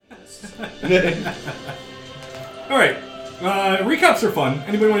ghosts. All right. Recaps are fun.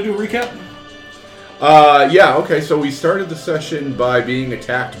 Anybody want to do a recap? Yeah, okay, so we started the session by being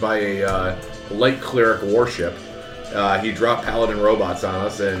attacked by a light cleric warship. He dropped paladin robots on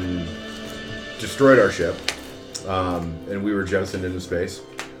us and destroyed our ship. And we were jettisoned into space.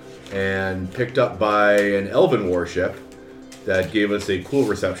 And picked up by an elven warship that gave us a cool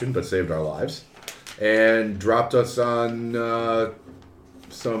reception but saved our lives. And dropped us on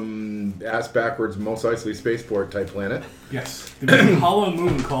some ass-backwards Mos Eisley spaceport type planet. Yes. The hollow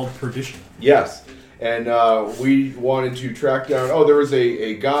moon called Perdition. Yes. And we wanted to track down... Oh, there was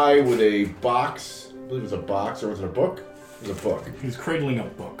a guy with a box. I believe it was a box, or was it a book? It was a book. He was cradling a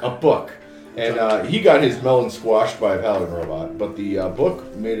book. A book. And he got his melon squashed by a paladin robot, but the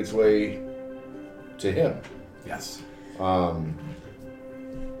book made its way to him. Yes.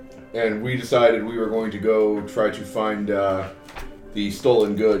 And we decided we were going to go try to find the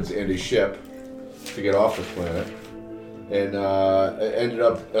stolen goods and a ship to get off this planet. And ended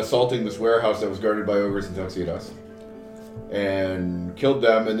up assaulting this warehouse that was guarded by ogres and tuxedos. And killed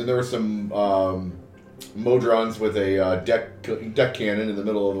them. And then there were some Modrons with a deck cannon in the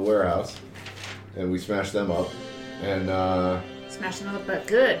middle of the warehouse. And we smashed them up. And Smashing them up, but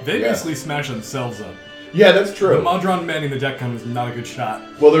good. They basically smash themselves up. yeah, that's true. The Modron men in the deck cannon was not a good shot.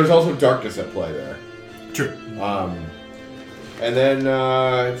 Well, there's also darkness at play there. True. And then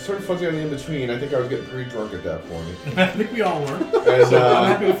sort of fuzzy on the in-between. I think I was getting pretty drunk at that point. I think we all were. And, So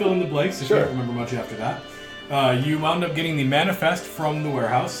I'm happy to fill in the blanks if Sure. you don't remember much after that. You wound up getting the manifest from the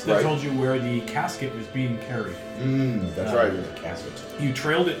warehouse that Right. told you where the casket was being carried. That's right, it was a casket. You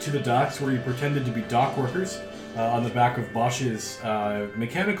trailed it to the docks where you pretended to be dock workers on the back of Bosch's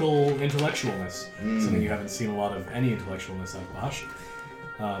mechanical intellectualness. Something you haven't seen a lot of any intellectualness out of Bosch.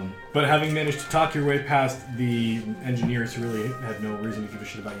 But having managed to talk your way past the engineers who really had no reason to give a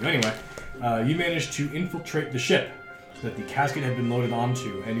shit about you anyway, you managed to infiltrate the ship that the casket had been loaded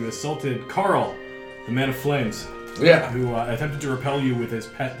onto, and you assaulted Carl, the Man of Flames, Yeah. who attempted to repel you with his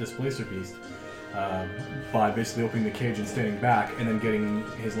pet displacer beast by basically opening the cage and standing back, and then getting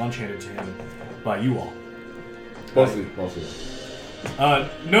his lunch handed to him by you all. Mostly.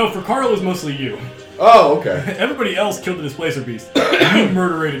 No, for Carl it was mostly you. Oh, okay. Everybody else killed the displacer beast. You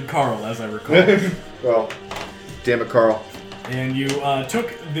murderated Carl, as I recall. Well, damn it, Carl. And you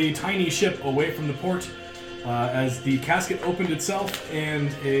took the tiny ship away from the port as the casket opened itself, and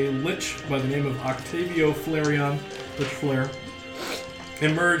a lich by the name of Octavio Flareon, Lich Flare,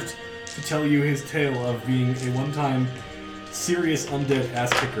 emerged to tell you his tale of being a one-time serious undead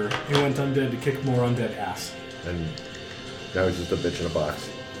ass kicker who went undead to kick more undead ass. And now he's just a bitch in a box.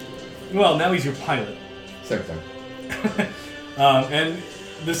 Well, now he's your pilot. Same thing. And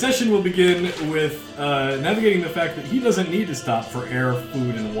the session will begin with navigating the fact that he doesn't need to stop for air,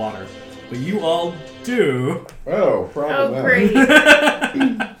 food, and water. But you all do. Oh, problem. Oh, great.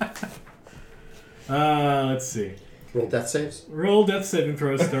 Let's see. Roll death saves. Roll death saving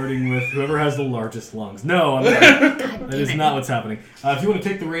throws starting with whoever has the largest lungs. No, I'm not. That is not what's happening. If you want to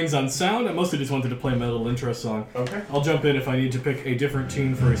take the reins on sound, I mostly just wanted to play my little intro song. Okay. I'll jump in if I need to pick a different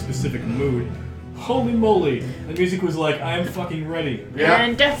tune for a specific mood. Holy moly! The music was like, I am fucking ready. Yeah.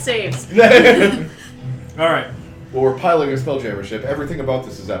 And death saves. Alright. Well, we're piloting a Spelljammer ship. Everything about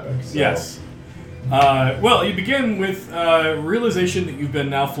this is epic. So. Yes. Well, you begin with realization that you've been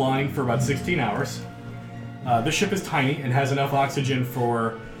now flying for about 16 hours. The ship is tiny and has enough oxygen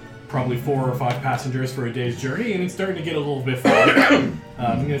for probably 4 or 5 passengers for a day's journey, and it's starting to get a little bit foggy.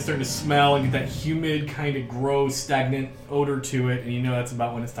 It's starting to smell and get that humid, kind of gross, stagnant odor to it, and you know that's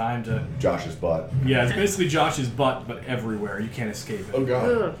about when it's time to... Josh's butt. Yeah, it's basically Josh's butt, but everywhere. You can't escape it. Oh, God.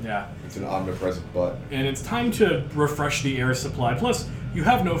 Ugh. Yeah. It's an omnipresent butt. And it's time to refresh the air supply. Plus, you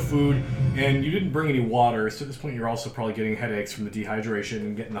have no food, and you didn't bring any water, so at this point you're also probably getting headaches from the dehydration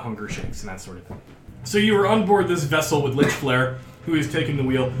and getting the hunger shakes and that sort of thing. So you were on board this vessel with Lich Flare, who is taking the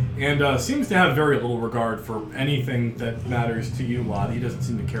wheel, and seems to have very little regard for anything that matters to you lot. He doesn't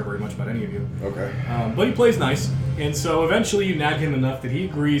seem to care very much about any of you. Okay. But he plays nice, and so eventually you nag him enough that he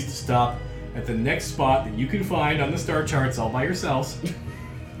agrees to stop at the next spot that you can find on the star charts all by yourselves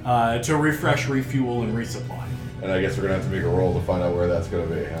to refresh, refuel, and resupply. And I guess we're going to have to make a roll to find out where that's going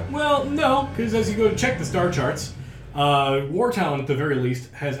to be, huh? Well, no, because as you go to check the star charts, Wartown, at the very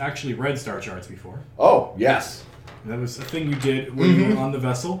least, has actually read star charts before. Oh, yes. That was a thing you did when you were on the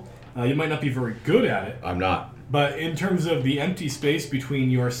vessel. You might not be very good at it, I'm not. but in terms of the empty space between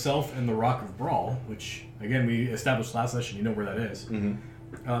yourself and the Rock of Brawl, which, again, we established last session, you know where that is,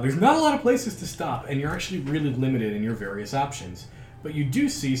 there's not a lot of places to stop, and you're actually really limited in your various options. but you do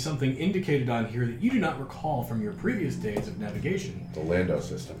see something indicated on here that you do not recall from your previous days of navigation, The Lando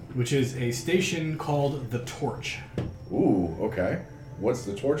system. which is a station called the Torch. Ooh, okay. What's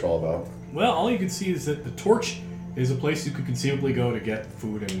the torch all about? Well, all you can see is that the Torch is a place you could conceivably go to get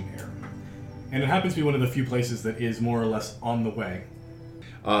food and air. And it happens to be one of the few places that is more or less on the way.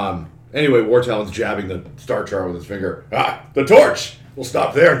 Anyway, War Talon's jabbing the star chart with his finger. Ah, the torch! We'll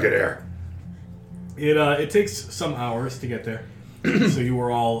stop there and get air. It takes some hours to get there. So you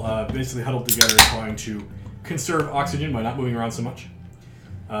were all basically huddled together trying to conserve oxygen by not moving around so much.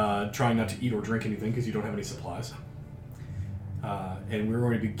 Trying not to eat or drink anything because you don't have any supplies. And we're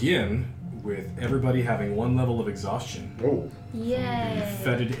going to begin with everybody having one level of exhaustion. Oh. Yay.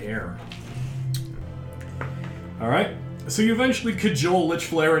 Fetid air. Alright, so you eventually cajole Lich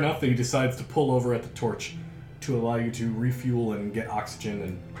Flare enough that he decides to pull over at the Torch to allow you to refuel and get oxygen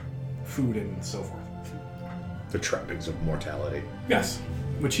and food and so forth. The trappings of mortality. Yes,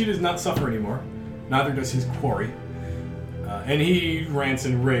 which he does not suffer anymore. Neither does his quarry. And he rants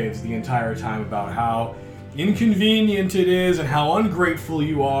and raves the entire time about how inconvenient it is and how ungrateful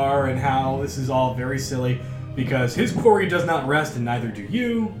you are and how this is all very silly because his quarry does not rest and neither do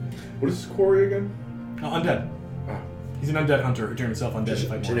you. What is his quarry again? Undead. Ah. He's an undead hunter who turned himself undead to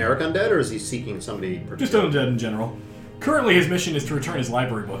fight more. Generic undead, or is he seeking somebody particular? Just undead in general. Currently his mission is to return his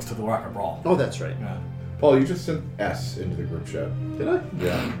library books to the Rocket Brawl. Oh, that's right. Yeah. Paul, you just sent S into the group chat. Did I?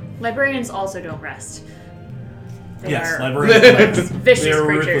 Yeah. Librarians also don't rest. They Yes, are librarians. vicious They're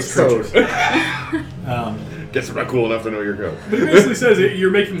creatures. ruthless creatures. Guess I'm not cool enough to know your code. But it basically says that you're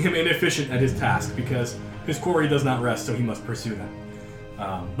making him inefficient at his task because his quarry does not rest, so he must pursue them.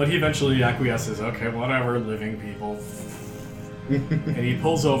 But he eventually acquiesces, okay, whatever, living people. And he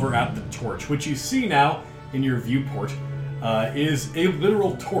pulls over at the Torch, which you see now in your viewport is a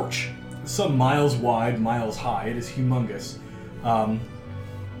literal torch. Some miles wide, miles high. It is humongous.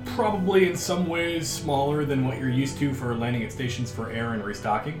 Probably in some ways smaller than what you're used to for landing at stations for air and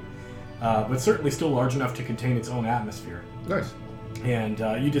restocking. But certainly still large enough to contain its own atmosphere. Nice. And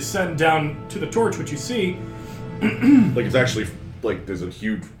you descend down to the Torch, which you see. Like it's actually, like, there's a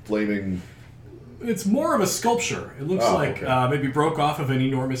huge flaming... It's more of a sculpture. It looks Oh, like okay. maybe broke off of an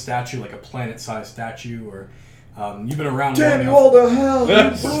enormous statue, like a planet-sized statue, or you've been around Damn long you enough. all to hell!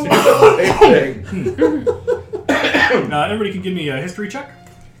 Same thing. Everybody can give me a history check.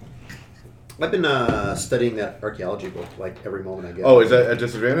 I've been studying that archaeology book like every moment I get. Oh, is that at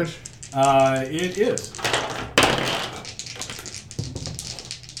disadvantage? It is.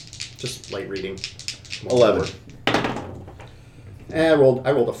 Just light reading. 11. I rolled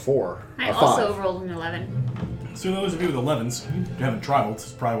a 4. I a 5. also rolled an 11. So those of you with 11s, you haven't traveled, this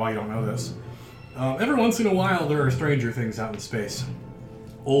is probably why you don't know this. Every once in a while, there are stranger things out in space.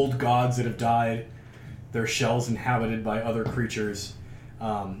 Old gods that have died, their shells inhabited by other creatures.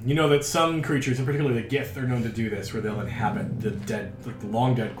 You know that some creatures, and particularly the Gith, are known to do this, where they'll inhabit the dead, like the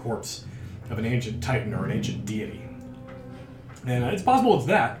long dead corpse of an ancient titan or an ancient deity. And it's possible it's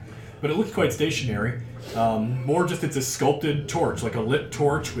that, but it looks quite stationary. More just it's a sculpted torch, like a lit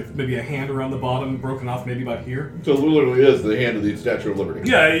torch with maybe a hand around the bottom, broken off maybe about here. So it literally is the hand of the Statue of Liberty.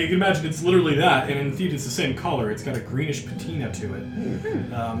 Yeah, you can imagine it's literally that, and indeed it's the same color. It's got a greenish patina to it.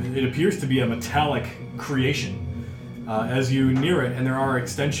 It appears to be a metallic creation. As you near it, and there are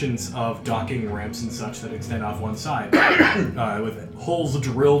extensions of docking ramps and such that extend off one side, with holes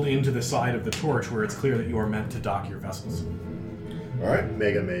drilled into the side of the torch where it's clear that you are meant to dock your vessels. All right.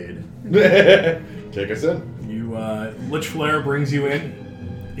 Mega Maid. Take us in. Lich Flare brings you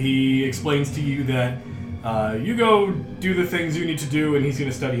in. He explains to you that you go do the things you need to do, and he's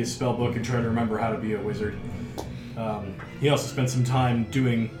going to study his spell book and try to remember how to be a wizard. He also spent some time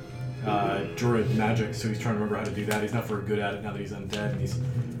doing druid magic, so he's trying to remember how to do that. He's not very good at it now that he's undead, and he's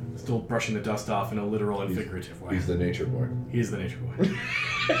still brushing the dust off in a literal and figurative way. He's the nature boy. He is the nature boy.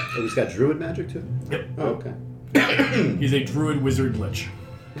 Oh, he's got druid magic too? Yep. Oh, okay. He's a druid wizard lich.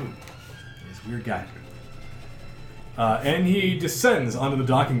 He's a weird guy. And he descends onto the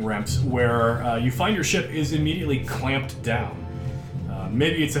docking ramps where you find your ship is immediately clamped down.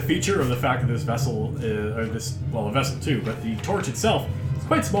 Maybe it's a feature of the fact that this vessel, a vessel too, but the torch itself is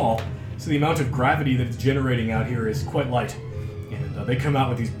quite small, so the amount of gravity that it's generating out here is quite light. And they come out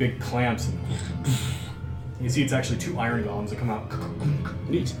with these big clamps, and you see it's actually 2 iron golems that come out,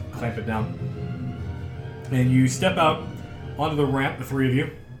 Neat. clamp it down. And you step out onto the ramp, the 3 of you,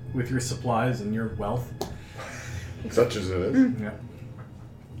 with your supplies and your wealth. Such as it is. Yeah.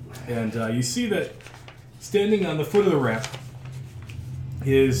 And you see that standing on the foot of the ramp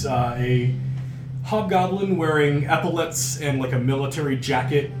is a hobgoblin wearing epaulets and like a military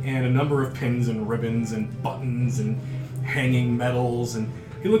jacket and a number of pins and ribbons and buttons, and hanging medals, and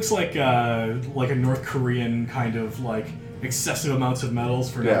he looks like a North Korean kind of like excessive amounts of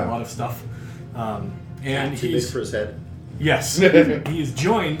medals for not Yeah. a lot of stuff. And Too big for his head. yes, he is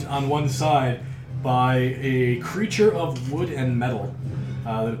joined on one side by a creature of wood and metal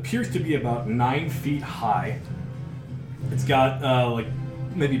that appears to be about 9 feet high. It's got like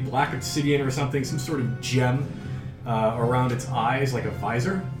maybe black obsidian or something, some sort of gem around its eyes, like a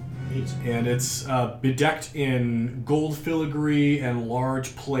visor. And it's bedecked in gold filigree and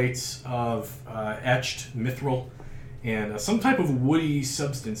large plates of etched mithril and some type of woody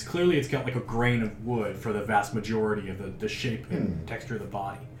substance. Clearly it's got like a grain of wood for the vast majority of the shape and texture of the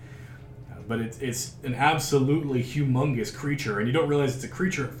body. But it's an absolutely humongous creature, and you don't realize it's a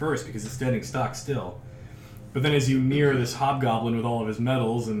creature at first because it's standing stock still. But then as you near this hobgoblin with all of his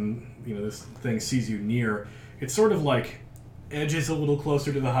medals, and this thing sees you near, it sort of like edges a little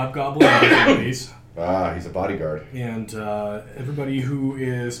closer to the hobgoblin and gives him a base. Ah, he's a bodyguard. And everybody who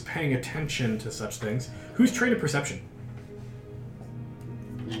is paying attention to such things, who's trained in perception?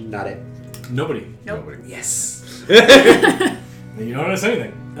 Not it. Nobody. Nope. Nobody. Yes. And you don't notice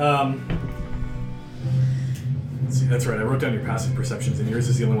anything. Let's see, that's right, I wrote down your passive perceptions, and yours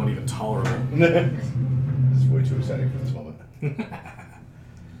is the only one even tolerable. It's way too exciting for this moment.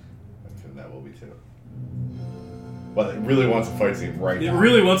 That will be too. Well, it really wants a fight scene right It now.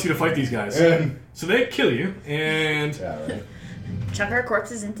 really wants you to fight these guys. So they kill you, and Yeah, right. Chuck our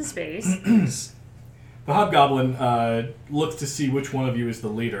corpses into space. the hobgoblin looks to see which one of you is the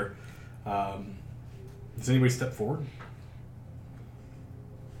leader. Does anybody step forward?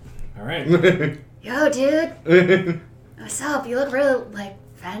 All right. Yo, dude. What's up? You look really,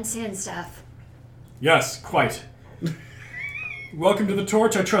 fancy and stuff. Yes, quite. Welcome to the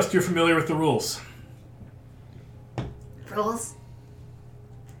Torch. I trust you're familiar with the rules. Rules?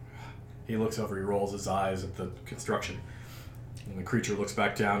 He looks over, he rolls his eyes at the construction. And the creature looks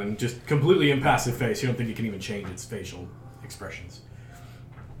back down and just completely impassive face. You don't think he can even change its facial expressions.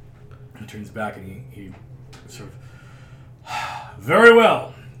 He turns back and he sort of... Very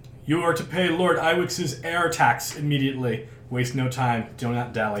well. You are to pay Lord Iwix's air tax immediately. Waste no time. Do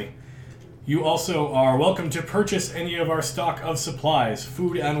not dally. You also are welcome to purchase any of our stock of supplies.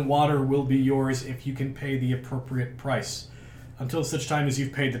 Food and water will be yours if you can pay the appropriate price. Until such time as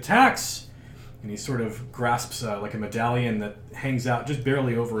you've paid the tax. And he sort of grasps like a medallion that hangs out just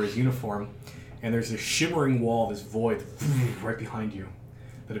barely over his uniform. And there's a shimmering wall, this void, right behind you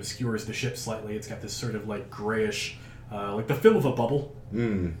that obscures the ship slightly. It's got this sort of like grayish, like the film of a bubble.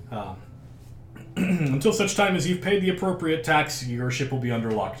 Until such time as you've paid the appropriate tax, your ship will be under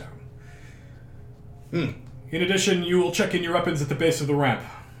lockdown. In addition, you will check in your weapons at the base of the ramp.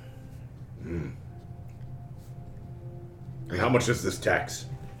 And how much is this tax?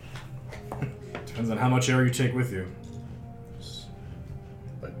 Depends on how much air you take with you.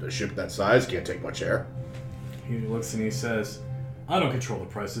 A ship that size can't take much air. He looks and he says, I don't control the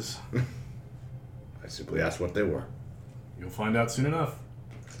prices. I simply asked what they were. You'll find out soon enough.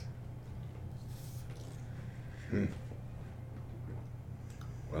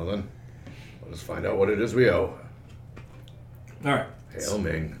 Well then, let us find out what it is we owe. All right. Hail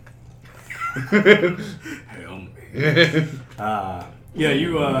Ming. Hail me. Yeah,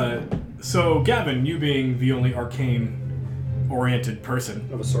 you, so Gavin, you being the only arcane-oriented person,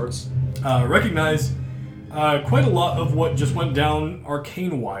 Of a sorts. recognize quite a lot of what just went down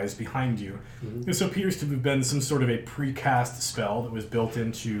arcane-wise behind you. This appears to have been some sort of a precast spell that was built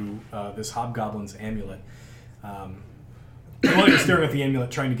into this hobgoblin's amulet. While you're staring at the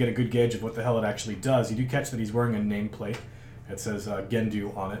amulet, trying to get a good gauge of what the hell it actually does, you do catch that he's wearing a nameplate that says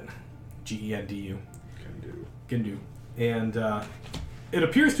Gendu on it. Gendu. Gendu. And it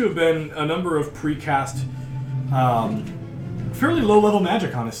appears to have been a number of precast, fairly low-level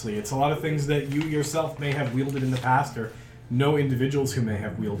magic, honestly. It's a lot of things that you yourself may have wielded in the past, or know individuals who may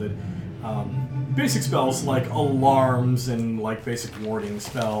have wielded. Basic spells like alarms and like basic warding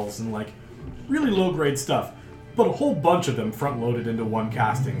spells and like really low-grade stuff. But a whole bunch of them front-loaded into one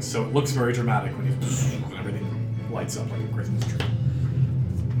casting, so it looks very dramatic when everything lights up like a Christmas tree.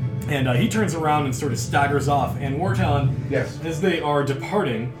 And he turns around and sort of staggers off. And Wartalon, Yes. as they are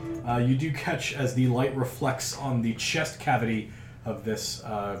departing, you do catch as the light reflects on the chest cavity of this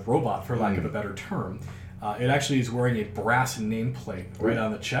robot, for lack of a better term. It actually is wearing a brass nameplate right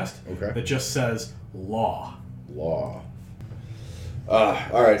on the chest that just says "Law." Law. All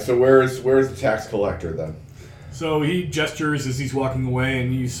right. So where's the tax collector then? So he gestures as he's walking away,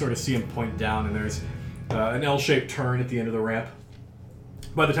 and you sort of see him point down, and there's an L-shaped turn at the end of the ramp.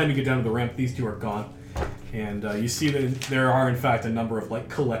 By the time you get down to the ramp, these two are gone. And you see that there are, in fact, a number of like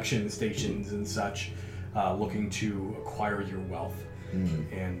collection stations and such looking to acquire your wealth.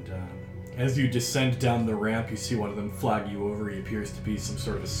 And as you descend down the ramp, you see one of them flag you over. He appears to be some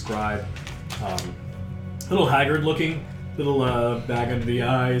sort of a scribe. A little haggard looking, little bag under the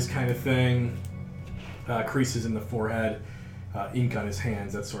eyes kind of thing, creases in the forehead, ink on his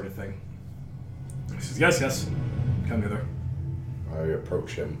hands, that sort of thing. He says, yes, come hither. I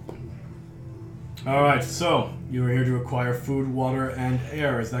approach him. All right, so you are here to acquire food, water, and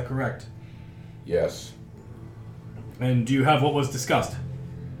air, is that correct? Yes. And do you have what was discussed?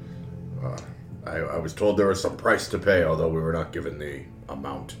 I was told there was some price to pay, although we were not given the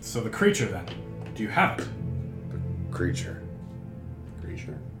amount. So the creature, then. Do you have it? Creature.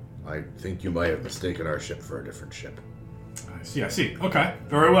 Creature. I think you might have mistaken our ship for a different ship. I see. Okay,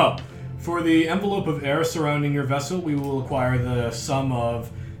 very well. For the envelope of air surrounding your vessel, we will acquire the sum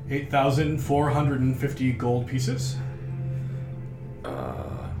of 8,450 gold pieces.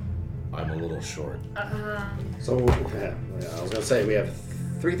 I'm a little short. So, yeah, I was going to say, we have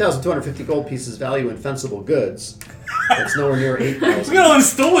 3,250 gold pieces value in fencible goods. That's nowhere near 8,000. We got all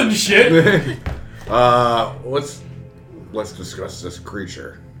this stolen shit! Let's discuss this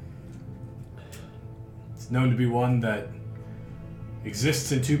creature. It's known to be one that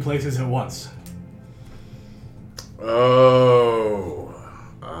exists in two places at once. Oh,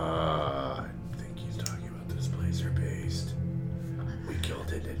 I think he's talking about this place we're based. We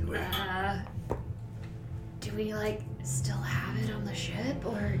killed it, didn't we? Do we still have it on the ship,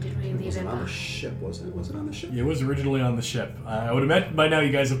 or did we leave Was it it on the behind? ship, wasn't it? Was it on the ship? It was originally on the ship. I would imagine by now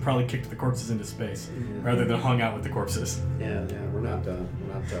you guys have probably kicked the corpses into space, rather than hung out with the corpses. Yeah, we're not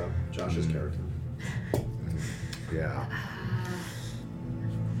Josh's character. Yeah.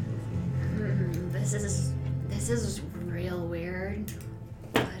 This is real weird.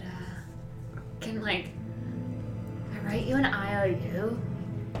 But can I write you an IOU?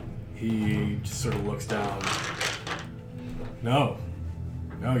 He just sort of looks down. No,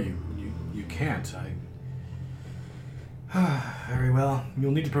 you can't. Very well.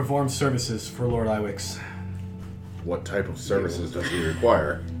 You'll need to perform services for Lord Iwix. What type of services does he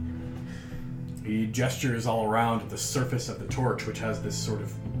require? He gestures all around at the surface of the torch, which has this sort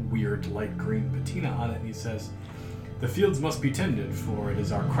of weird light green patina on it, and he says, "The fields must be tended, for it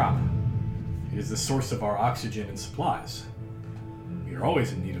is our crop. It is the source of our oxygen and supplies. We are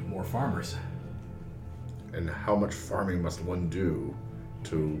always in need of more farmers." And how much farming must one do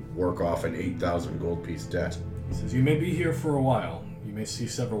to work off an 8,000 gold piece debt? He says, "You may be here for a while. You may see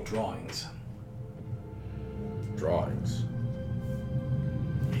several drawings." Drawings.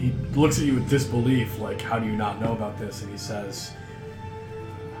 He looks at you with disbelief, like, how do you not know about this? And he says,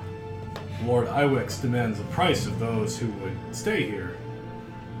 "Lord Iwix demands a price of those who would stay here.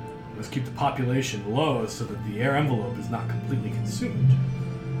 We must keep the population low so that the air envelope is not completely consumed."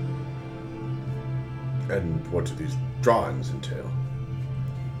 And what do these drawings entail?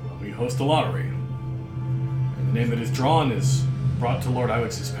 Well, we host a lottery. And the name that is drawn is brought to Lord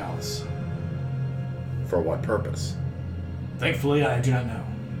Iwix's palace. For what purpose? Thankfully, I do not know.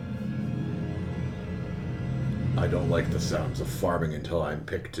 I don't like the sounds of farming until I'm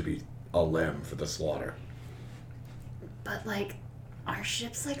picked to be a lamb for the slaughter. But our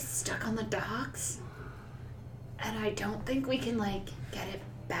ship's stuck on the docks, and I don't think we can get it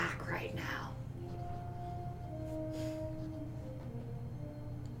back right now.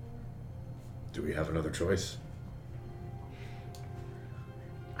 Do we have another choice?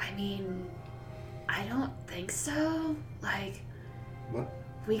 I mean, I don't think so. What?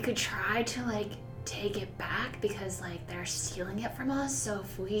 We could try to take it back because they're stealing it from us. So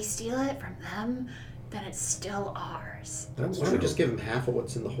if we steal it from them, then it's still ours. Why don't we just give him half of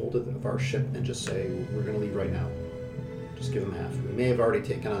what's in the hold of our ship and just say, we're going to leave right now? Just give him half. We may have already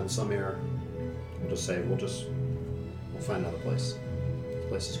taken on some air. We'll just say, we'll find another place. This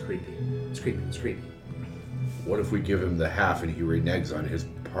place is creepy. It's creepy. What if we give him the half and he reneges on his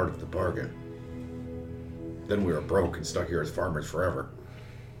part of the bargain? Then we are broke and stuck here as farmers forever.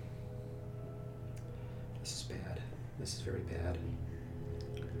 This is bad. This is very bad.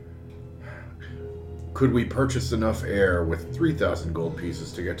 Could we purchase enough air with 3,000 gold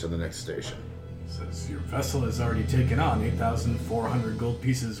pieces to get to the next station? Says your vessel has already taken on 8,400 gold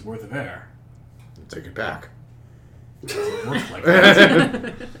pieces worth of air. Take it back. Doesn't work like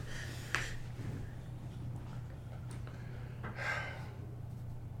that.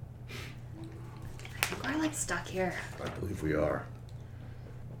 We're stuck here. I believe we are.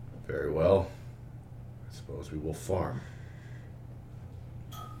 Very well. I suppose we will farm.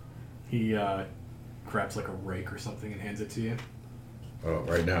 He grabs a rake or something and hands it to you. Oh,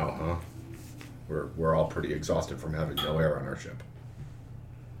 right now, huh? We're all pretty exhausted from having no air on our ship.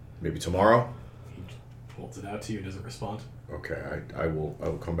 Maybe tomorrow? He Holds it out to you. Doesn't respond. Okay, I will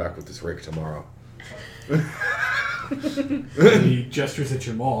come back with this rake tomorrow. And he gestures at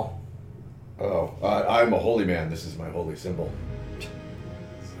your maul. Oh, I'm a holy man. This is my holy symbol. So,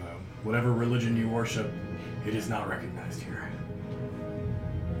 whatever religion you worship, it is not recognized here.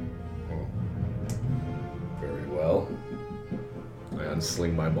 Oh. Very well. I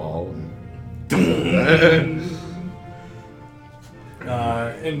unsling my ball and...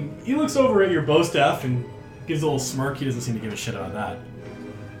 And he looks over at your bow staff and gives a little smirk. He doesn't seem to give a shit about that.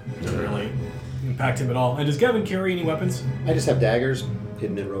 It doesn't really impact him at all. And does Gavin carry any weapons? I just have daggers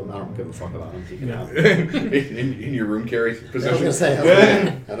hidden in robe. I don't give a fuck about them. Yeah. in your room carry position. I was gonna say.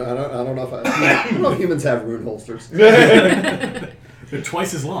 I don't know if I don't know if humans have rune holsters. They're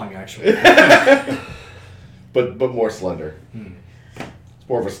twice as long, actually. but more slender. It's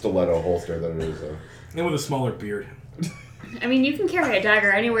more of a stiletto holster than it is a... And with a smaller beard. I mean, you can carry a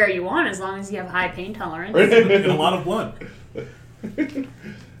dagger anywhere you want as long as you have high pain tolerance. And a lot of blood.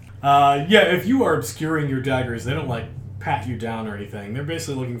 Yeah, if you are obscuring your daggers, they don't, like, pat you down or anything. They're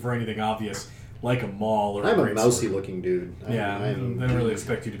basically looking for anything obvious, like a maul or I'm a great mousy sword. looking dude. Yeah, they don't really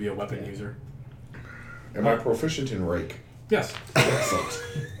expect you to be a weapon user. Am I proficient in rake? Yes. Excellent.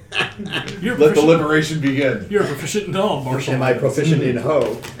 You're Let the proficient, liberation begin. you're proficient in all martial Am I weapons. proficient in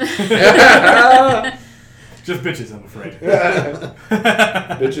hoe? Just bitches, I'm afraid.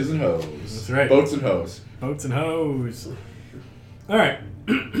 Bitches and hoes. That's right. Boats and hoes. Boats and hoes. Alright.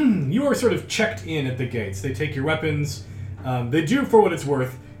 You are sort of checked in at the gates. They take your weapons. They do, for what it's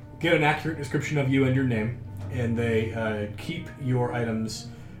worth, get an accurate description of you and your name. And they keep your items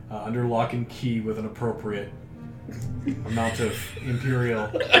under lock and key with an appropriate amount of imperial.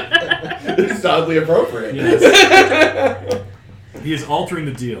 It's oddly appropriate. Yes. He is altering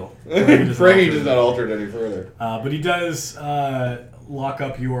the deal. Praying does not alter it any further. But he does lock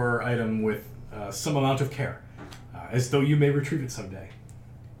up your item with some amount of care, as though you may retrieve it someday.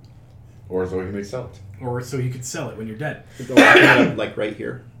 Or so he may sell it. Or so you could sell it when you're dead. They'll lock it up, like right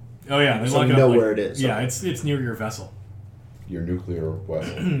here. Oh yeah, they So lock we it know up where it is. Yeah, Okay. it's near your vessel, Your nuclear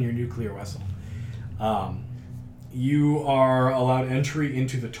vessel. your nuclear vessel. You are allowed entry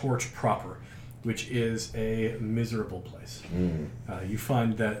into the Torch proper, which is a miserable place. You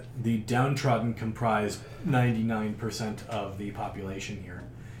find that the downtrodden comprise 99% of the population here.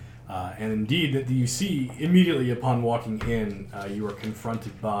 And indeed, that you see immediately upon walking in, you are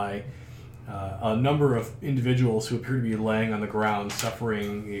confronted by a number of individuals who appear to be laying on the ground,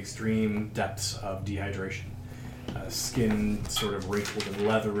 suffering the extreme depths of dehydration. Skin sort of wrinkled and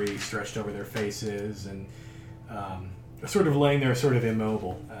leathery, stretched over their faces, and sort of laying there sort of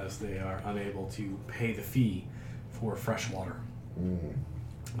immobile as they are unable to pay the fee for fresh water.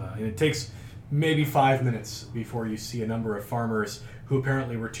 And it takes maybe 5 minutes before you see a number of farmers who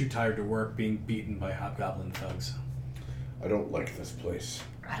apparently were too tired to work being beaten by hobgoblin thugs. I don't like this place.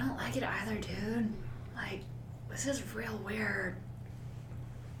 I don't like it either, dude. Like, this is real weird.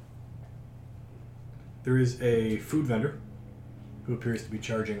 There is a food vendor who appears to be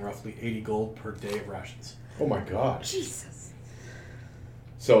charging roughly 80 gold per day of rations. Oh my god. Jesus.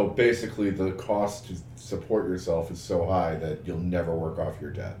 So basically the cost to support yourself is so high that you'll never work off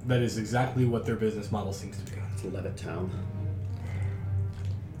your debt. That is exactly what their business model seems to be. It's Levitt Town.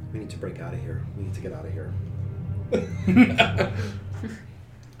 We need to break out of here. We need to get out of here.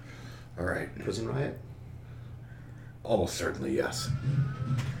 All right. Prison riot? Almost certainly, yes.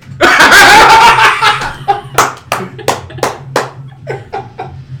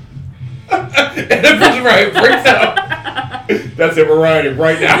 And the prison riot breaks out. That's it, we're rioting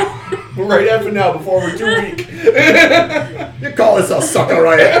right now. We're right after now before we're too weak. You call this a sucker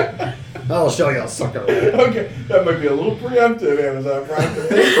riot? I'll show you a sucker riot. Okay, that might be a little preemptive, Amazon Prime, but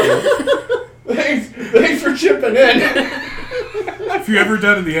thank you. Thanks for chipping in. If you ever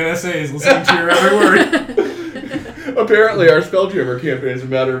done in the NSA is listening to your every word. Apparently our Spelljammer campaign is a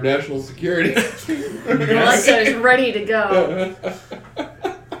matter of national security. Alexa is ready to go.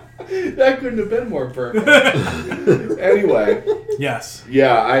 That couldn't have been more perfect. Anyway, Yes.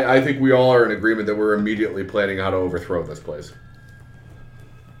 yeah, I think we all are in agreement that we're immediately planning how to overthrow this place.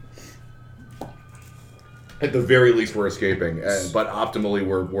 At the very least, we're escaping, but optimally,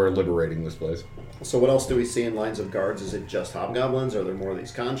 we're liberating this place. So what else do we see in lines of guards? Is it just hobgoblins? Are there more of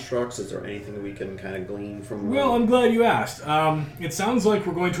these constructs? Is there anything that we can kind of glean from... Well, I'm glad you asked. It sounds like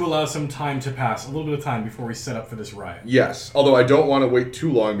we're going to allow some time to pass, a little bit of time before we set up for this riot. Yes, although I don't want to wait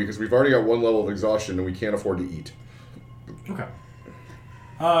too long because we've already got one level of exhaustion and we can't afford to eat. Okay.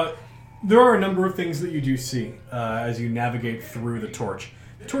 There are a number of things that you do see as you navigate through the Torch.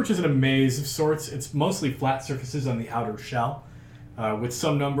 The Torch is in a maze of sorts. It's mostly flat surfaces on the outer shell, with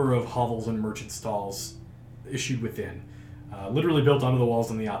some number of hovels and merchant stalls issued within, literally built onto the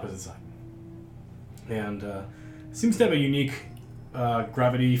walls on the opposite side. And seems to have a unique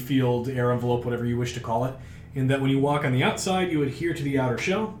gravity field, air envelope, whatever you wish to call it, in that when you walk on the outside, you adhere to the outer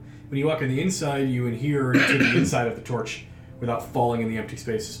shell. When you walk on the inside, you adhere to the inside of the torch without falling in the empty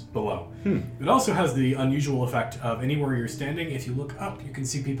spaces below. It also has the unusual effect of anywhere you're standing, if you look up, you can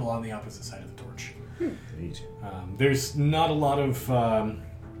see people on the opposite side of the torch. Neat. There's not a lot of...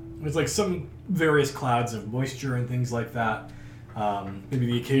 there's like some various clouds of moisture and things like that. Maybe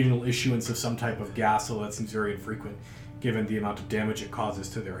the occasional issuance of some type of gas, although that seems very infrequent given the amount of damage it causes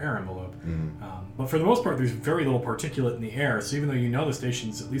to their air envelope. But for the most part, there's very little particulate in the air, so even though you know the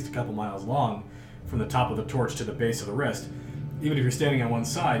station's at least a couple miles long from the top of the torch to the base of the wrist, even if you're standing on one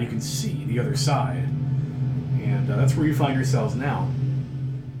side, you can see the other side. And that's where you find yourselves now.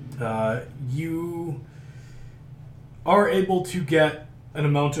 You are able to get an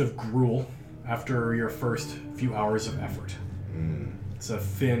amount of gruel after your first few hours of effort. It's a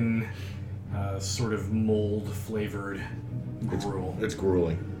thin, sort of mold-flavored gruel. It's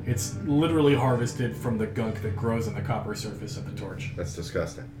grueling. It's literally harvested from the gunk that grows on the copper surface of the torch. That's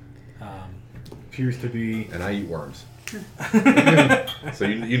disgusting. Appears to be... And I eat worms. So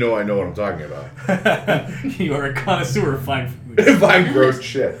you know I know what I'm talking about. You are a connoisseur of fine food. Fine gross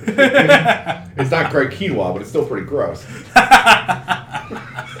shit. It's not great quinoa, but it's still pretty gross.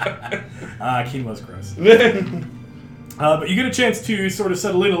 Quinoa's gross. But you get a chance to sort of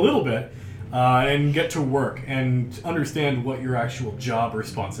settle in a little bit and get to work and understand what your actual job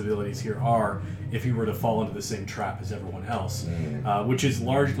responsibilities here are if you were to fall into the same trap as everyone else, which is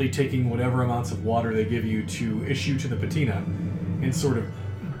largely taking whatever amounts of water they give you to issue to the patina and sort of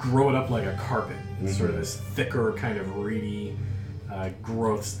grow it up like a carpet. It's sort of this thicker kind of reedy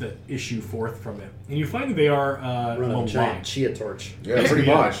growths that issue forth from it. And you find that they are Run a giant chia torch. Yeah, pretty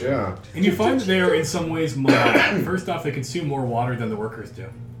much, yeah. And you find that they are in some ways malign. First off, they consume more water than the workers do.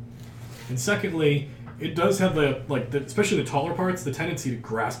 And secondly, it does have especially the taller parts, the tendency to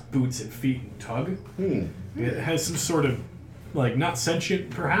grasp boots and feet and tug. It has some sort of, not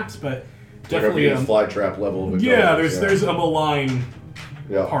sentient perhaps, but definitely a fly trap level of there's a malign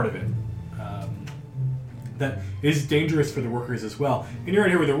Yeah. part of it that is dangerous for the workers as well. And you're out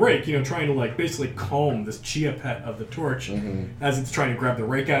here with a rake, trying to basically comb this chia pet of the torch as it's trying to grab the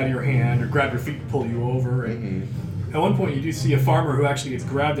rake out of your hand or grab your feet and pull you over. And at one point you do see a farmer who actually gets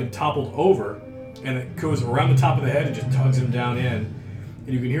grabbed and toppled over, and it goes around the top of the head and just tugs him down in.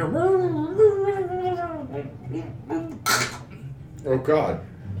 And you can hear Oh God.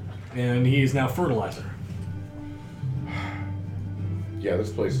 and he is now fertilizer. Yeah,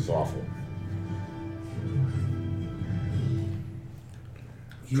 this place is awful.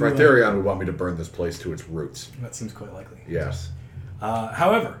 Tritherion would want me to burn this place to its roots. That seems quite likely. Yes.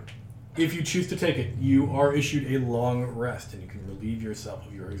 However, if you choose to take it, you are issued a long rest, and you can relieve yourself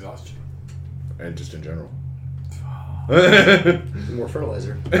of your exhaustion. And just in general. More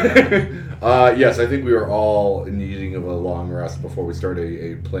fertilizer. Yes, I think we are all in needing of a long rest before we start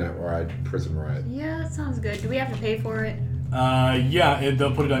a planet-wide prison riot. Yeah, that sounds good. Do we have to pay for it?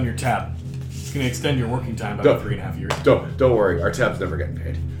 They'll put it on your tab. It's going to extend your working time by about 3.5 years. Don't worry, our tab's never getting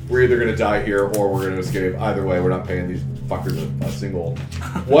paid. We're either going to die here or we're going to escape. Either way, we're not paying these fuckers a single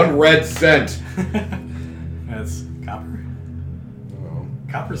 1 red cent. That's copper. Well,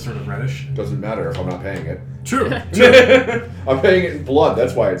 Copper's sort of reddish. doesn't matter if I'm not paying it. True. I'm paying it in blood,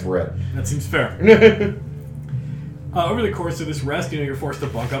 that's why it's red. That seems fair. Over the course of this rest, you're forced to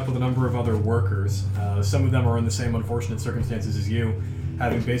bunk up with a number of other workers. Some of them are in the same unfortunate circumstances as you,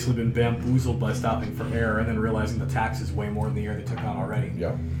 having basically been bamboozled by stopping for air and then realizing the tax is way more than the air they took on already.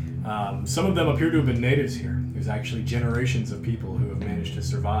 Yeah. Some of them appear to have been natives here. There's actually generations of people who have managed to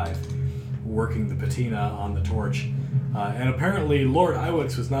survive working the patina on the torch. And apparently Lord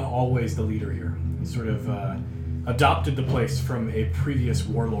Iwix was not always the leader here. He sort of adopted the place from a previous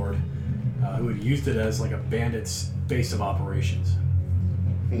warlord who had used it as like a bandit's base of operations.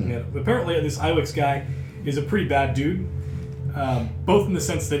 And apparently this Iwix guy is a pretty bad dude. Both in the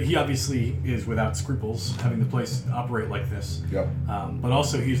sense that he obviously is without scruples, having the place operate like this. Yep. But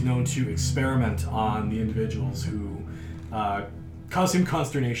also he's known to experiment on the individuals who cause him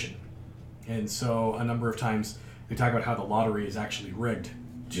consternation. And so a number of times they talk about how the lottery is actually rigged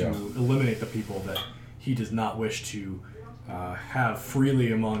to eliminate the people that he does not wish to have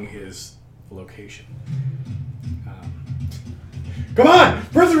freely among his location. Come on!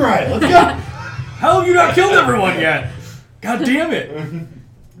 Prison riot! Let's go! How have you not killed everyone yet? God damn it!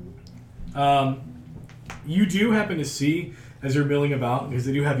 You do happen to see, as you're milling about, because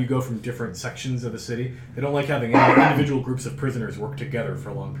they do have you go from different sections of the city, they don't like having individual groups of prisoners work together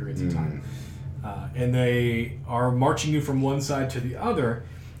for long periods of time. And they are marching you from one side to the other,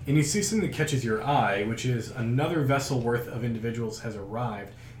 and you see something that catches your eye, which is another vessel worth of individuals has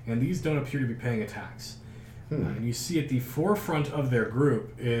arrived, and these don't appear to be paying attacks. And you see at the forefront of their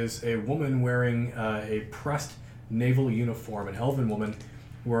group is a woman wearing a pressed naval uniform, an elven woman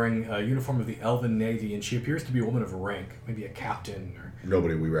wearing a uniform of the Elven Navy, and she appears to be a woman of rank, maybe a captain. Or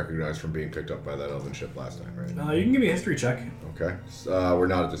Nobody we recognize from being picked up by that elven ship last time, right? you can give me a history check. Okay. We're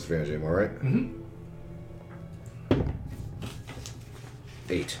not at disadvantage anymore, right? Mm-hmm.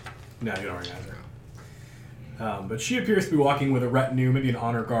 8. No, you don't recognize her. But she appears to be walking with a retinue, maybe an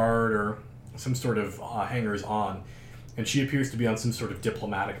honor guard or some sort of hangers on, and she appears to be on some sort of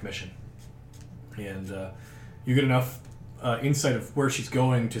diplomatic mission. And you get enough insight of where she's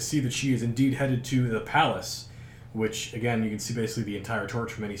going to see that she is indeed headed to the palace, which, again, you can see basically the entire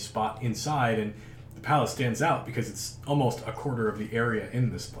torch from any spot inside, and the palace stands out because it's almost a quarter of the area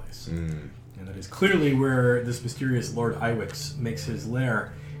in this place. And that is clearly where this mysterious Lord Iwix makes his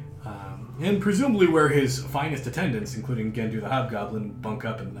lair, and presumably where his finest attendants, including Gendu the Hobgoblin, bunk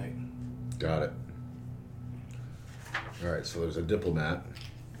up at night. Got it. Alright, so there's a diplomat.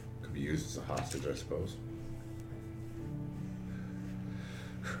 Could be used as a hostage, I suppose.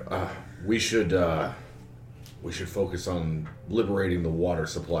 We should focus on liberating the water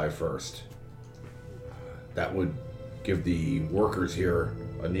supply first. That would give the workers here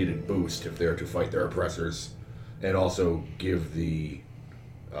a needed boost if they're to fight their oppressors, and also give the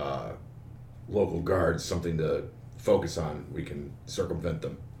local guards something to focus on. We can circumvent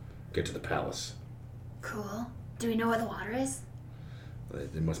them, get to the palace. Cool. Do we know where the water is?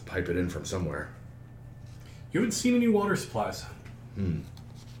 They must pipe it in from somewhere. You haven't seen any water supplies.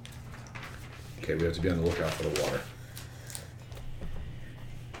 Okay, we have to be on the lookout for the water.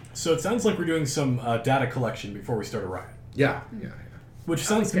 So it sounds like we're doing some data collection before we start a riot. Yeah. Which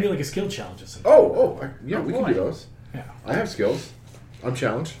sounds to me like a skill challenge. We can do those. Yeah. I have skills. I'm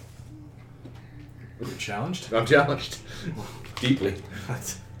challenged. You're challenged? I'm challenged. Deeply.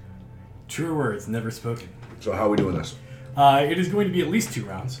 That's truer words, never spoken. So how are we doing this? It is going to be at least 2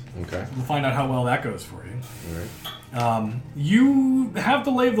 rounds. Okay. We'll find out how well that goes for you. All right. You have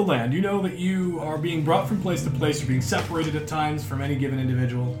the lay of the land. You know that you are being brought from place to place. You're being separated at times from any given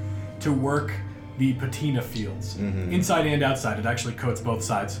individual to work the patina fields, inside and outside. It actually coats both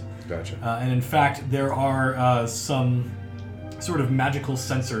sides. Gotcha. And in fact, there are some sort of magical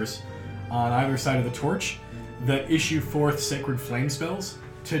sensors on either side of the torch that issue forth sacred flame spells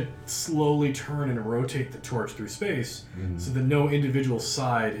to slowly turn and rotate the torch through space so that no individual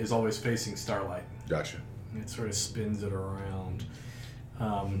side is always facing starlight. Gotcha. It sort of spins it around.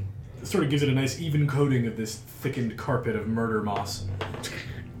 It sort of gives it a nice even coating of this thickened carpet of murder moss.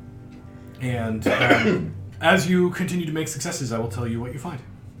 And as you continue to make successes, I will tell you what you find.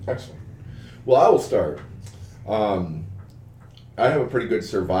 Excellent. Well, I will start. I have a pretty good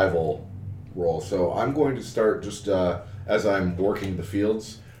survival roll, so I'm going to start just as I'm working the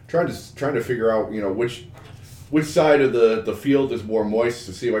fields, trying to figure out which side of the field is more moist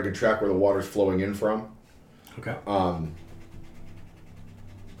to see if I can track where the water's flowing in from. Okay.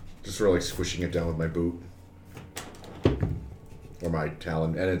 Just really squishing it down with my boot or my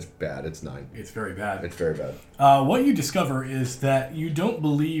talon, and it's bad. It's 9. It's very bad. It's very bad. What you discover is that you don't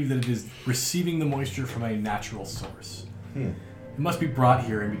believe that it is receiving the moisture from a natural source. It must be brought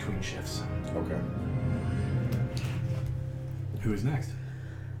here in between shifts. Okay. Who is next?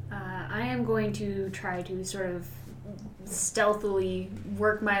 I am going to try to sort of stealthily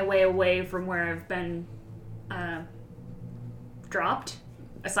work my way away from where I've been dropped,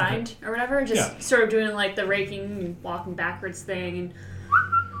 assigned, or whatever. Just sort of doing like the raking and walking backwards thing.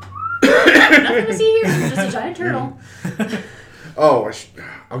 And nothing to see here, just a giant turtle. Oh,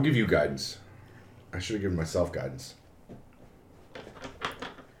 I'll give you guidance. I should have given myself guidance.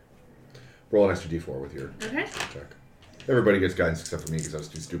 Roll an extra d4 with your Okay. check. Everybody gets guidance except for me because I was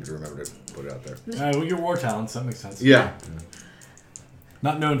too stupid to remember to put it out there. Well, your war talents, that makes sense. Yeah.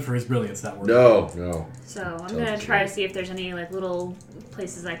 Not known for his brilliance, that word. No. So I'm gonna try to see if there's any like little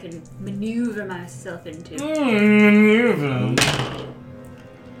places I can maneuver myself into.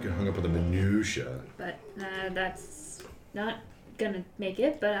 Get hung up with the minutia. But that's not gonna make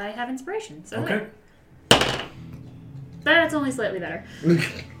it. But I have inspiration, so Okay. that's only slightly better.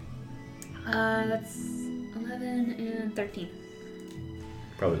 That's 11 and 13.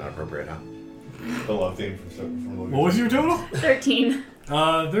 Probably not appropriate, huh? The love theme from the What was your total? 13.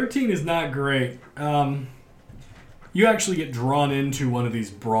 13 is not great. You actually get drawn into one of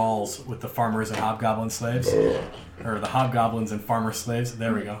these brawls with the farmers and hobgoblin slaves. Or the hobgoblins and farmer slaves.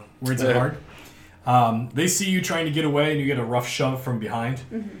 There we go. Words are hard. They see you trying to get away, and you get a rough shove from behind,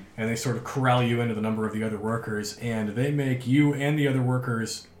 and they sort of corral you into the number of the other workers, and they make you and the other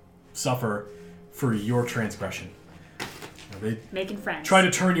workers suffer for your transgression. They Making friends. try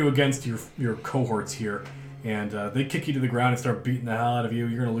to turn you against your cohorts here, and they kick you to the ground and start beating the hell out of you.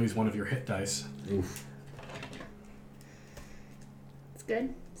 You're going to lose one of your hit dice. Oof. It's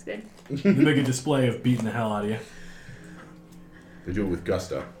good. It's good. They make a display of beating the hell out of you. They do it with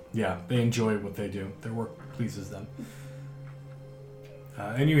gusto. Yeah, they enjoy what they do. Their work pleases them.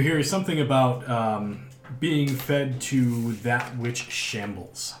 And you hear something about being fed to that which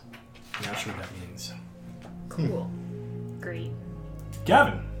shambles. I'm not sure what that means. Cool. Great.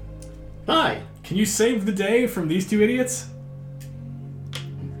 Gavin, Hi. can you save the day from these two idiots?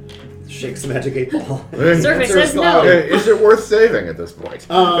 Shakes the magic 8 ball. Surface Answer says is no. Is it worth saving at this point?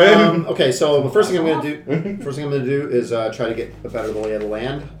 Okay, so the first thing I'm going to do is try to get a better lay of the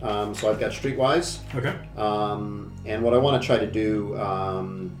land. So I've got Streetwise. Okay. And what I want to try to do,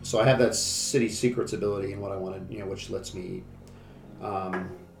 so I have that City Secrets ability, and what I want to, which lets me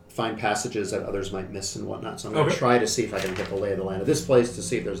find passages that others might miss and whatnot. So I'm going to try to see if I can get the lay of the land of this place, to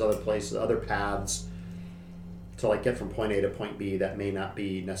see if there's other places, other paths to like get from point A to point B that may not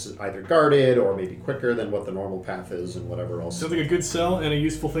be either guarded or maybe quicker than what the normal path is, and whatever else. Sounds like a good sell and a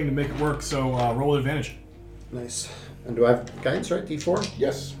useful thing to make it work. So roll with advantage. Nice. And do I have guidance, right? D4?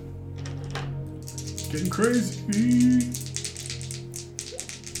 Yes. Getting crazy.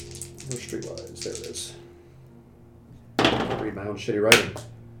 Where's Streetwise? There it is. I can't read my own shitty writing.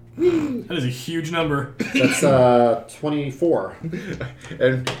 That is a huge number. That's 24.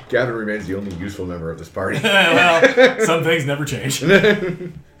 And Gavin remains the only useful member of this party. Well, some things never change.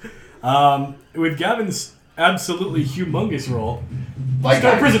 With Gavin's absolutely humongous roll, let's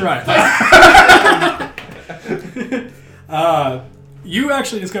go prison riot. You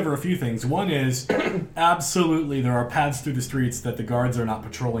actually discover a few things. One is, absolutely, there are paths through the streets that the guards are not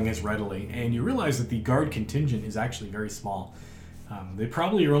patrolling as readily, and you realize that the guard contingent is actually very small. They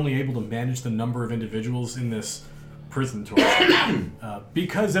probably are only able to manage the number of individuals in this prison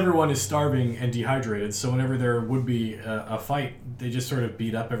because everyone is starving and dehydrated, so whenever there would be a fight, they just sort of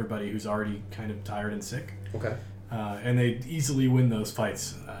beat up everybody who's already kind of tired and sick. Okay. And they easily win those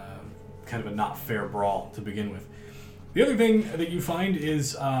fights. Kind of a not fair brawl to begin with. The other thing that you find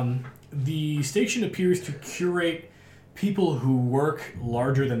is the station appears to curate people who work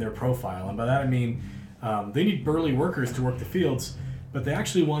larger than their profile. And by that I mean they need burly workers to work the fields, but they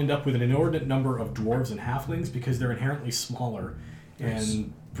actually wind up with an inordinate number of dwarves and halflings because they're inherently smaller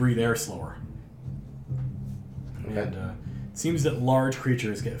and breathe air slower. Okay. And it seems that large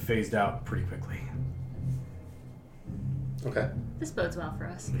creatures get phased out pretty quickly. Okay. This bodes well for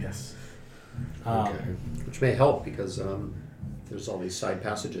us. Yes. Okay. Which may help because there's all these side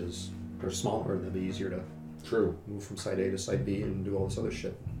passages. They're smaller and they'll be easier to True. move from side A to side B and do all this other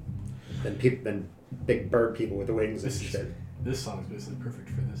shit. Than big bird people with the wings and shit. This song is basically perfect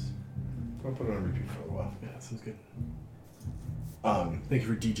for this. I'll put it on repeat for a while. Yeah, that sounds good. Thank you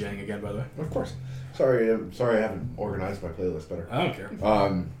for DJing again, by the way. Of course. Sorry, I haven't organized my playlist better. I don't care.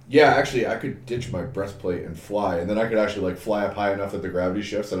 Yeah, actually, I could ditch my breastplate and fly, and then I could actually fly up high enough that the gravity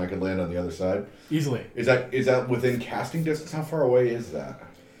shifts, and I could land on the other side. Easily. Is that within casting distance? How far away is that?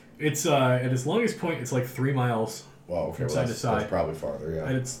 It's at its longest point, it's 3 miles. Wow, okay, From side to side. that's probably farther, yeah.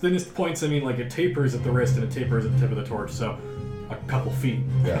 At its thinnest points, it tapers at the wrist and it tapers at the tip of the torch, so a couple feet.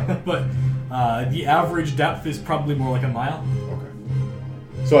 Yeah. But the average depth is probably more like a mile. Okay.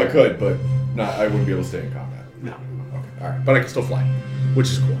 So I could, but I wouldn't be able to stay in combat. No. Okay, alright. But I can still fly, which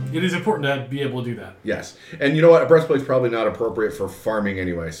is cool. It is important to be able to do that. Yes. And you know what? A breastplate's probably not appropriate for farming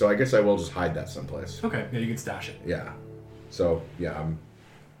anyway, so I guess I will just hide that someplace. Okay, yeah, you can stash it. Yeah. So, yeah, I'm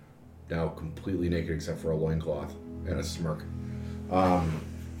now completely naked except for a loincloth and a smirk. Not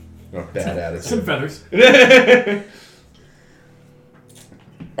bad attitude. Some feathers.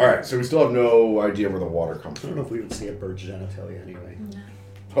 Alright, so we still have no idea where the water comes I don't from. know if we would see a bird's genitalia anyway.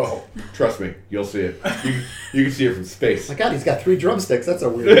 Oh, trust me, you'll see it. You can see it from space. My God, he's got 3 drumsticks. That's a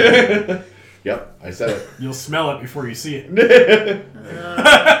weird. Yep, I said it. You'll smell it before you see it.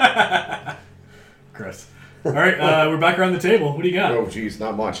 Chris. Alright, we're back around the table. What do you got? Oh, geez,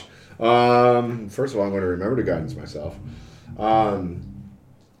 not much. First of all, I'm going to remember to guidance myself. Alright,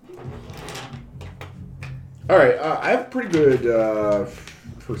 I have pretty good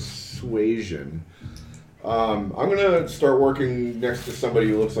persuasion. I'm going to start working next to somebody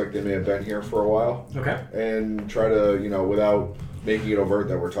who looks like they may have been here for a while. Okay. And try to, without making it overt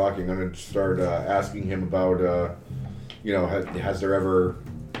that we're talking, I'm going to start asking him about, has there ever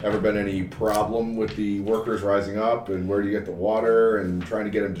Ever been any problem with the workers rising up, and where do you get the water, and trying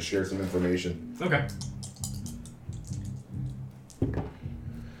to get them to share some information? Okay.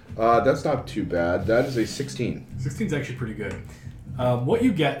 That's not too bad. That is a 16. 16 is actually pretty good. What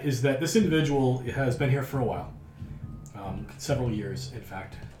you get is that this individual has been here for a while. Several years, in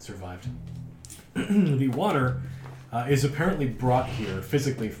fact, survived. The water is apparently brought here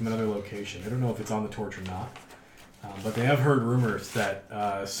physically from another location. I don't know if it's on the torch or not. But they have heard rumors that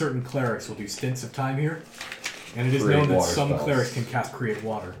certain clerics will do stints of time here. And it is Create known that water some spells. clerics can cast Create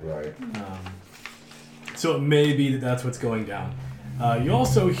Water. Right. So it may be that that's what's going down. You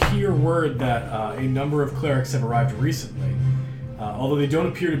also hear word that a number of clerics have arrived recently. Although they don't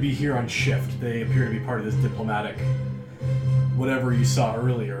appear to be here on shift. They appear to be part of this diplomatic whatever you saw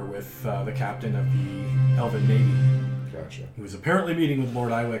earlier with the captain of the Elven Navy, Gotcha. who was apparently meeting with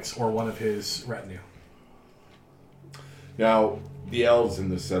Lord Iwix or one of his retinue. Now, the elves in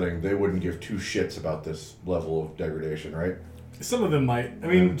this setting, they wouldn't give two shits about this level of degradation, right? Some of them might. I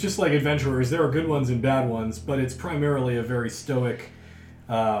mean, just like adventurers, there are good ones and bad ones, but it's primarily a very stoic,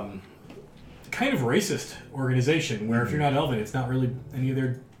 kind of racist organization where if you're not Elven, it's not really any of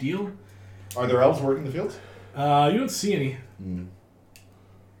their deal. Are there elves working the fields? You don't see any.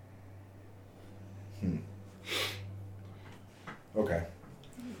 Okay.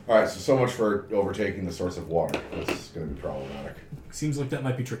 All right, so much for overtaking the source of water. That's going to be problematic. Seems like that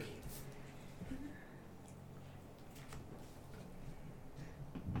might be tricky.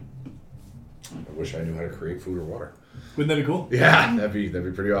 I wish I knew how to create food or water. Wouldn't that be cool? Yeah, that'd be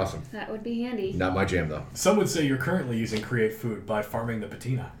pretty awesome. That would be handy. Not my jam, though. Some would say you're currently using Create Food by farming the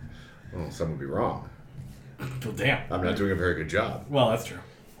patina. Well, some would be wrong. Well, damn. I'm not doing a very good job. Well, that's true.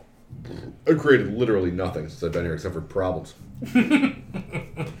 I've created literally nothing since I've been here except for problems.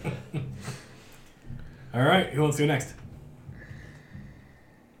 All right, who wants to go next?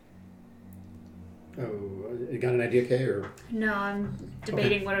 Oh, you got an idea, Kay? Or No, I'm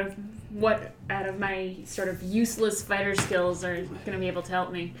debating what out of my sort of useless fighter skills are going to be able to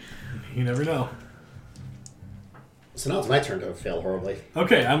help me. You never know. so now it's my turn to fail horribly.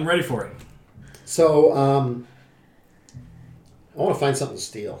 Okay, I'm ready for it. So I want to find something to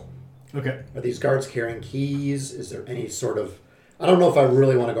steal. Okay. Are these guards carrying keys? Is there any sort of... I don't know if I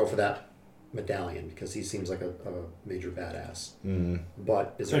really want to go for that medallion because he seems like a major badass. Mm.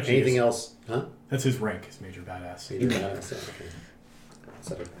 But is there Actually, anything yes. else? Huh? That's his rank, his major badass. Major badass. Yeah, okay.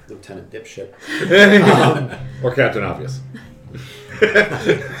 Instead of Lieutenant Dipshit. Or Captain Obvious.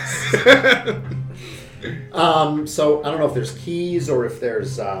 So I don't know if there's keys or if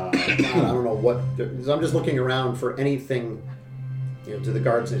there's I don't know what. So I'm just looking around for anything. You know, do the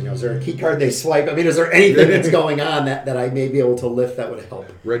guards? You know, is there a key card they swipe? I mean, is there anything that's going on that I may be able to lift that would help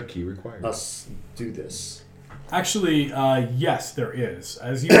Red key required. us do this? Actually, yes, there is.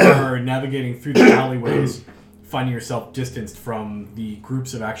 As you are navigating through the alleyways, finding yourself distanced from the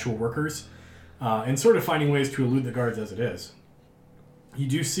groups of actual workers, and sort of finding ways to elude the guards as it is, you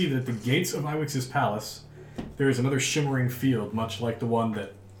do see that at the gates of Iwix's palace, there is another shimmering field, much like the one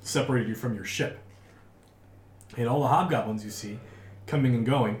that separated you from your ship. And all the hobgoblins you see, coming and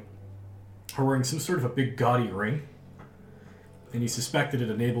going, are wearing some sort of a big gaudy ring, and you suspect that it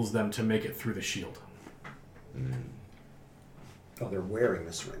enables them to make it through the shield. Oh, they're wearing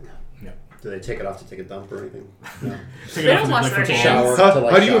this ring. Yeah. Do they take it off to take a dump or anything? No. Take They it off don't to wash lick their for hands.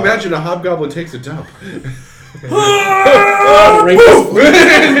 balls. How do you imagine a hobgoblin takes a dump? Ring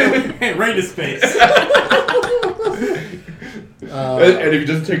is- Hey, right in his face. And if he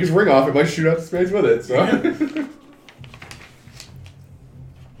doesn't take his ring off, it might shoot out the space with it. So.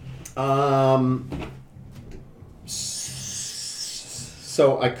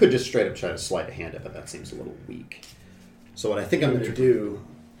 So I could just straight up try to sleight of hand it, but that seems a little weak. So what I think I'm going to do,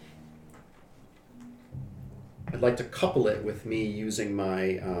 I'd like to couple it with me using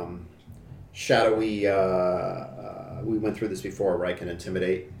my shadowy. We went through this before, where I can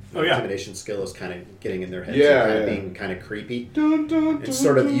intimidate. Oh, yeah. Intimidation skill is kind of getting in their heads, Yeah, and kind of yeah. being kind of creepy. Dun, dun, And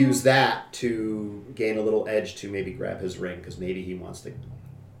sort of use that to gain a little edge to maybe grab his ring, because maybe he wants to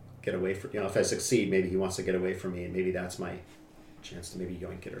get away from, if I succeed, maybe he wants to get away from me, and maybe that's my chance to maybe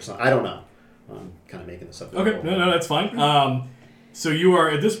yoink it or something. I don't know. I'm kind of making this up. Okay, no, that's fine. So you are,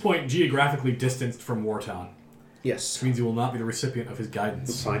 at this point, geographically distanced from Wartown, Yes. which means you will not be the recipient of his That's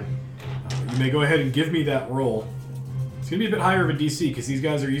guidance. fine. You may go ahead and give me that roll. It's going to be a bit higher of a DC, because these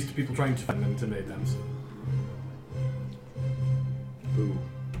guys are used to people trying to intimidate them. So. Boo.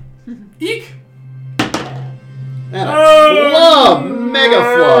 Eek! And a flub! Mega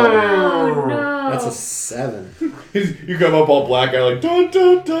flub! Oh, no. That's a 7. You come up all black guy like dun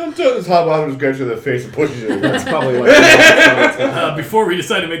dun dun dun. This hobgoblin just grabs you in the face and pushes you. That's probably what. Before we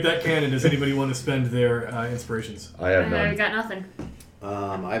decide to make that canon, does anybody want to spend their inspirations? I have I none. got nothing.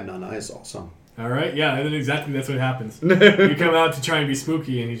 I have none eyes also. All right, yeah, and then exactly that's what happens. You come out to try and be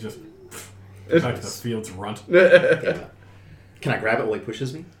spooky, and he's just back to the field's runt. Can I grab it while he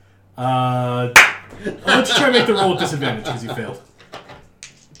pushes me? I'll let you try and make the roll with disadvantage because you failed.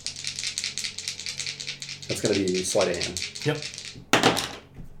 That's going to be sleight of hand. Yep.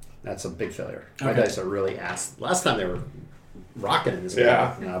 That's a big failure. My Okay. dice are really ass. Last time they were rocking in this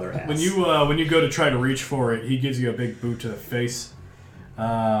Yeah. game. Now they're ass. When you go to try to reach for it, he gives you a big boot to the face.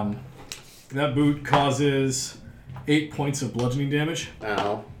 That boot causes 8 points of bludgeoning damage,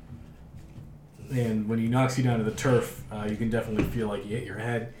 Ow. and when he knocks you down to the turf, you can definitely feel like you hit your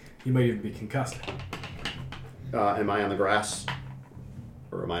head. You might even be concussed. Am I on the grass?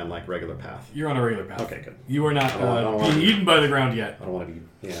 Or am I on like regular path? You're on a regular path. Okay, good. You are not I don't being wanna- eaten by the ground yet. I don't want to be,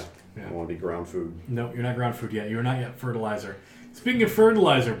 I don't want to be ground food. No, you're not ground food yet. You're not yet fertilizer. Speaking of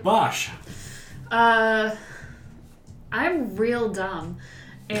fertilizer, Bosch. I'm real dumb.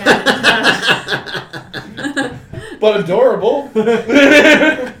 And But adorable.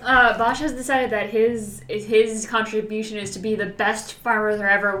 Bosch has decided that his contribution is to be the best farmer there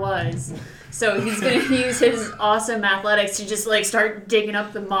ever was. So he's going to use his awesome athletics to just like start digging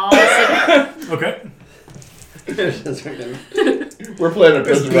up the moss. And, Okay. We're playing a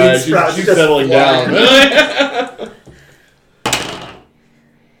prison bean ride. sprout She's just settling flying. down.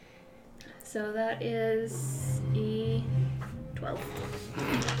 so that is E12.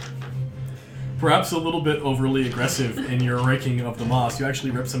 Perhaps a little bit overly aggressive in your raking of the moss. You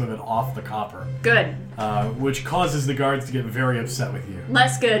actually rip some of it off the copper, Good. which causes the guards to get very upset with you.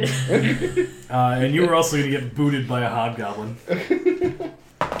 Less good. And you were also going to get booted by a hobgoblin.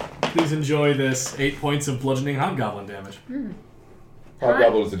 Please enjoy this 8 points of bludgeoning hobgoblin damage.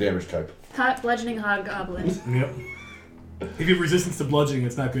 Hobgoblin is the damage type. Hot bludgeoning hobgoblin. Yep. If you have resistance to bludgeoning,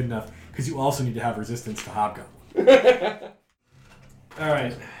 it's not good enough, because you also need to have resistance to hobgoblin.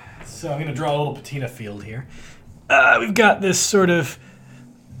 Alright, so I'm going to draw a little patina field here. We've got this is sort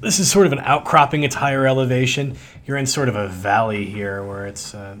of an outcropping. It's higher elevation. You're in sort of a valley here where it's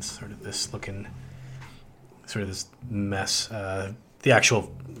sort of this looking, sort of this mess. The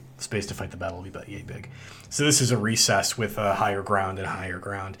actual space to fight the battle will be about yay big. So this is a recess with higher ground and higher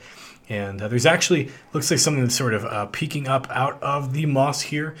ground. And there's actually, looks like something that's sort of peeking up out of the moss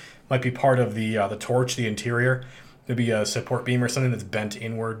here. Might be part of the torch, the interior. Maybe a support beam or something that's bent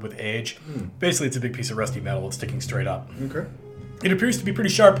inward with age. Basically, it's a big piece of rusty metal that's sticking straight up. Okay. It appears to be pretty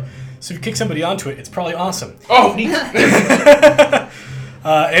sharp, so if you kick somebody onto it, it's probably awesome. Oh, neat.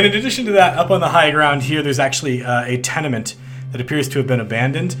 And in addition to that, up on the high ground here, there's actually a tenement that appears to have been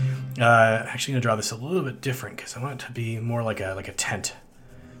abandoned. Actually, going to draw this a little bit different because I want it to be more like a tent.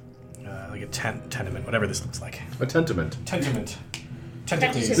 Like a tenement, whatever this looks like. A tentament. Tenement. It's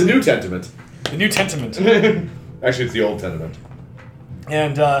Tentacles. the new tentament. The new tenement. Actually, it's the old tenement.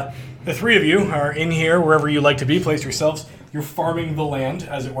 And the three of you are in here, wherever you like to be. Place yourselves. You're farming the land,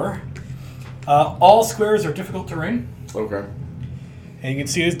 as it were. All squares are difficult terrain. Okay. And you can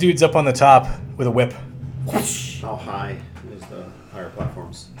see this dude's up on the top with a whip. How high is the higher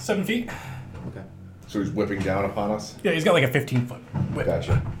platforms? 7 feet. Okay. So he's whipping down upon us? Yeah, he's got like a 15-foot whip.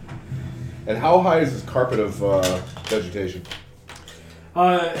 Gotcha. And how high is this carpet of vegetation?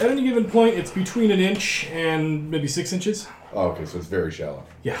 At any given point, it's between 1 inch and maybe 6 inches. Oh, okay, so it's very shallow.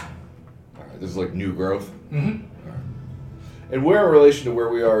 Yeah. All right, this is like new growth? Mm-hmm. All right. And where in relation to where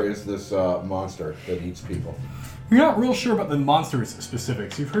we are is this monster that eats people? You're not real sure about the monster's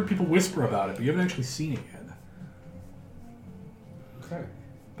specifics. You've heard people whisper about it, but you haven't actually seen it yet. Okay.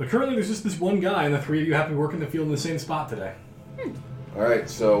 But currently, there's just this one guy, and the three of you happen to be working the field in the same spot today. All right,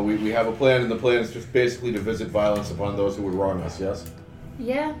 so we have a plan, and the plan is just basically to visit violence upon those who would wrong us, yes?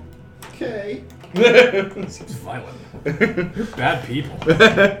 Yeah. Okay. Seems violent. You're bad people.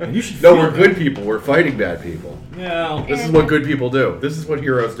 And you should No, feel we're good people. We're fighting bad people. Yeah. This is what good people do. This is what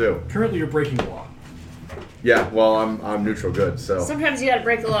heroes do. Currently, you're breaking the law. Yeah, well, I'm neutral good, so... Sometimes you gotta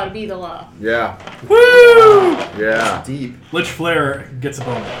break the law to be the law. Yeah. Woo! Yeah. Deep. Lich Flair gets a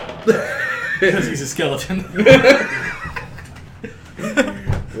boner. Because he's a skeleton.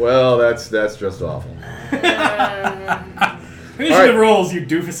 Well, that's just awful. Initiative rolls, you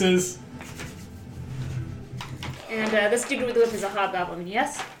doofuses. And this dude with the whip is a hobgoblin,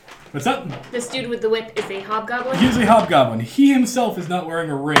 yes? What's up? This dude with the whip is a hobgoblin? He's a hobgoblin. He himself is not wearing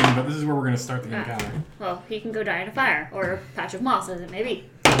a ring, but this is where we're going to start the Ah. encounter. Well, he can go die in a fire, or a patch of moss, as it may be.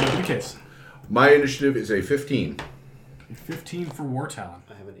 That'll be the case. My initiative is a 15. A 15 for War Talent.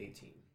 I have an 18.